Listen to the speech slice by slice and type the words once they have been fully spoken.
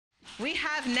We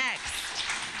have next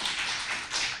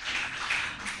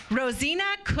Rosine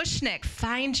Kushnick,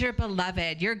 Find Your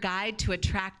Beloved, Your Guide to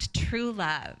Attract True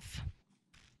Love.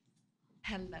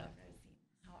 Hello, Rosine.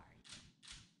 How are you?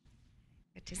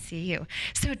 Good to see you.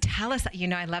 So tell us,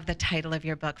 I love the title of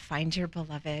your book, Find Your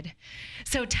Beloved.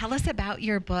 So tell us about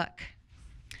your book.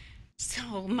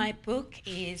 So my book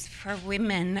is for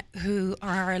women who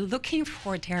are looking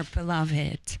for their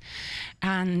beloved.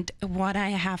 And what I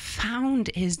have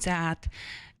found is that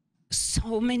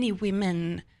so many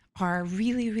women are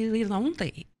really, really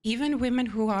lonely, even women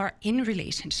who are in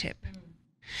relationship.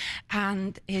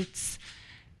 And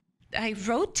I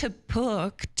wrote the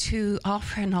book to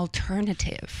offer an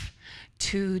alternative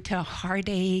to the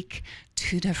heartache,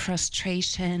 to the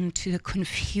frustration, to the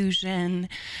confusion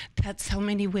that so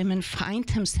many women find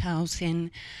themselves in,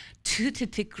 to the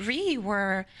degree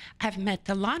where I've met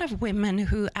a lot of women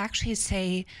who actually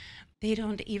say they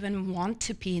don't even want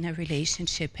to be in a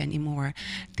relationship anymore.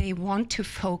 They want to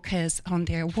focus on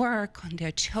their work, on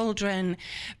their children,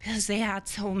 because they had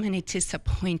so many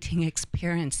disappointing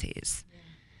experiences.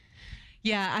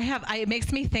 Yeah, it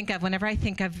makes me think of, whenever I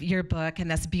think of your book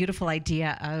and this beautiful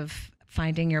idea of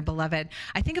finding your beloved,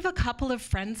 I think of a couple of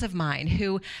friends of mine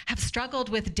who have struggled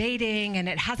with dating and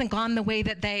it hasn't gone the way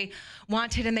that they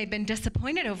wanted and they've been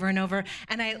disappointed over and over.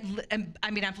 And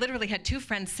I've literally had two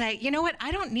friends say, you know what,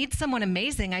 I don't need someone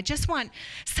amazing. I just want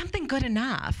something good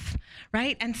enough,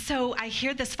 right? And so I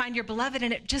hear this Find Your Beloved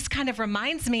and it just kind of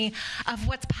reminds me of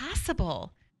what's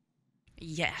possible.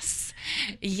 Yes.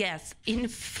 In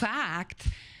fact,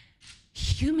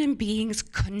 human beings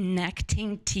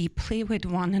connecting deeply with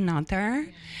one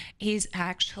another is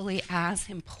actually as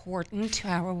important to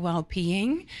our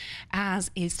well-being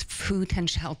as is food and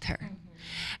shelter.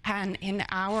 And in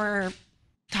our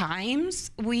times,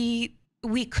 we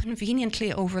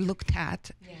conveniently overlook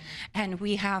that. And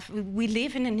we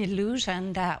live in an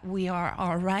illusion that we are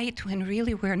all right when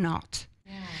really we're not.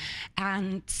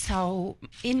 And so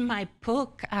in my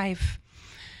book, I've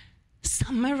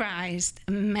summarized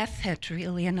a method,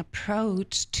 really, an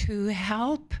approach to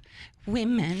help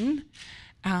women,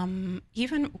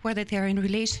 even whether they're in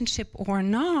relationship or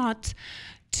not,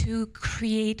 to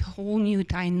create whole new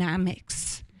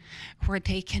dynamics where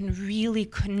they can really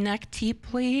connect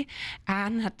deeply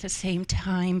and at the same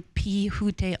time be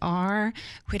who they are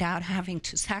without having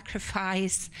to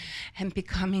sacrifice and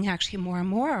becoming actually more and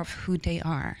more of who they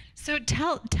are. So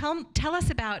tell us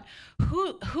about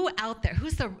who out there,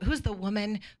 who's the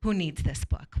woman who needs this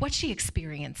book? What's she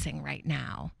experiencing right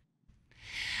now?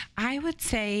 I would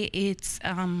say it's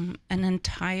an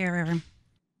entire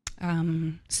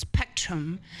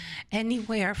spectrum,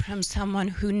 anywhere from someone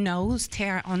who knows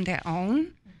they're on their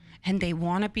own and they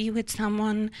want to be with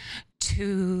someone,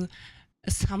 to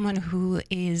someone who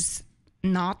is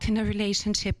not in a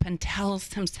relationship and tells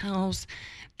themselves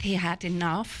they had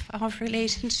enough of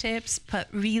relationships, but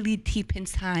really deep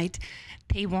inside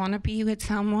they want to be with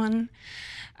someone,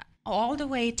 all the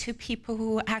way to people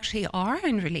who actually are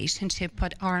in relationship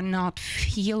but are not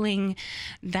feeling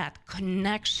that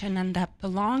connection and that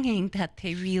belonging that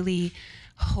they really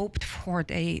hoped for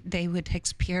they would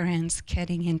experience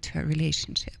getting into a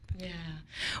relationship. Yeah.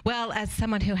 Well, as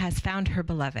someone who has found her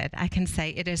beloved, I can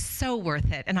say it is so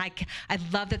worth it. And I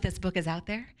love that this book is out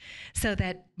there so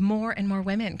that more and more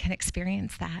women can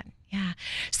experience that. Yeah.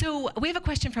 So we have a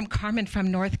question from Carmen from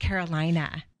North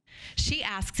Carolina. She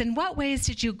asks, in what ways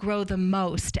did you grow the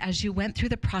most as you went through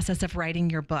the process of writing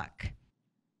your book?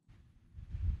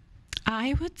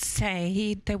 I would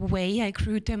say the way I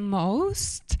grew the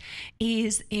most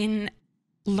is in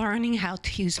learning how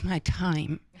to use my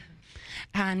time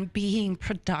and being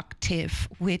productive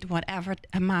with whatever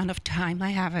amount of time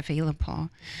I have available.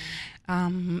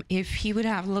 If you would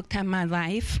have looked at my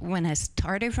life when I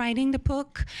started writing the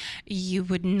book, you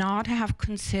would not have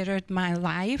considered my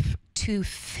life to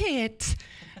fit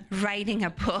writing a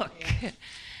book.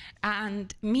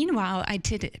 And meanwhile, I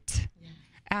did it.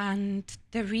 And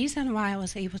the reason why I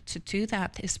was able to do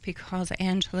that is because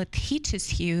Angela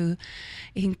teaches you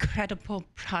incredible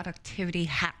productivity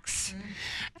hacks.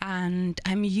 And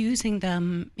I'm using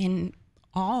them in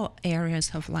all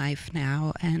areas of life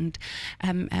now, and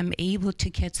I'm able to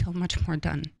get so much more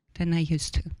done than I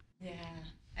used to. Yeah,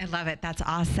 I love it. That's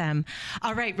awesome.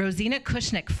 All right, Rosine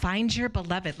Kushnick, Find Your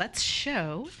Beloved. Let's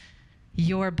show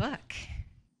your book.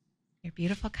 Your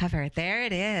beautiful cover. There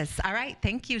it is. All right,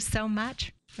 thank you so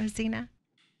much, Rosine.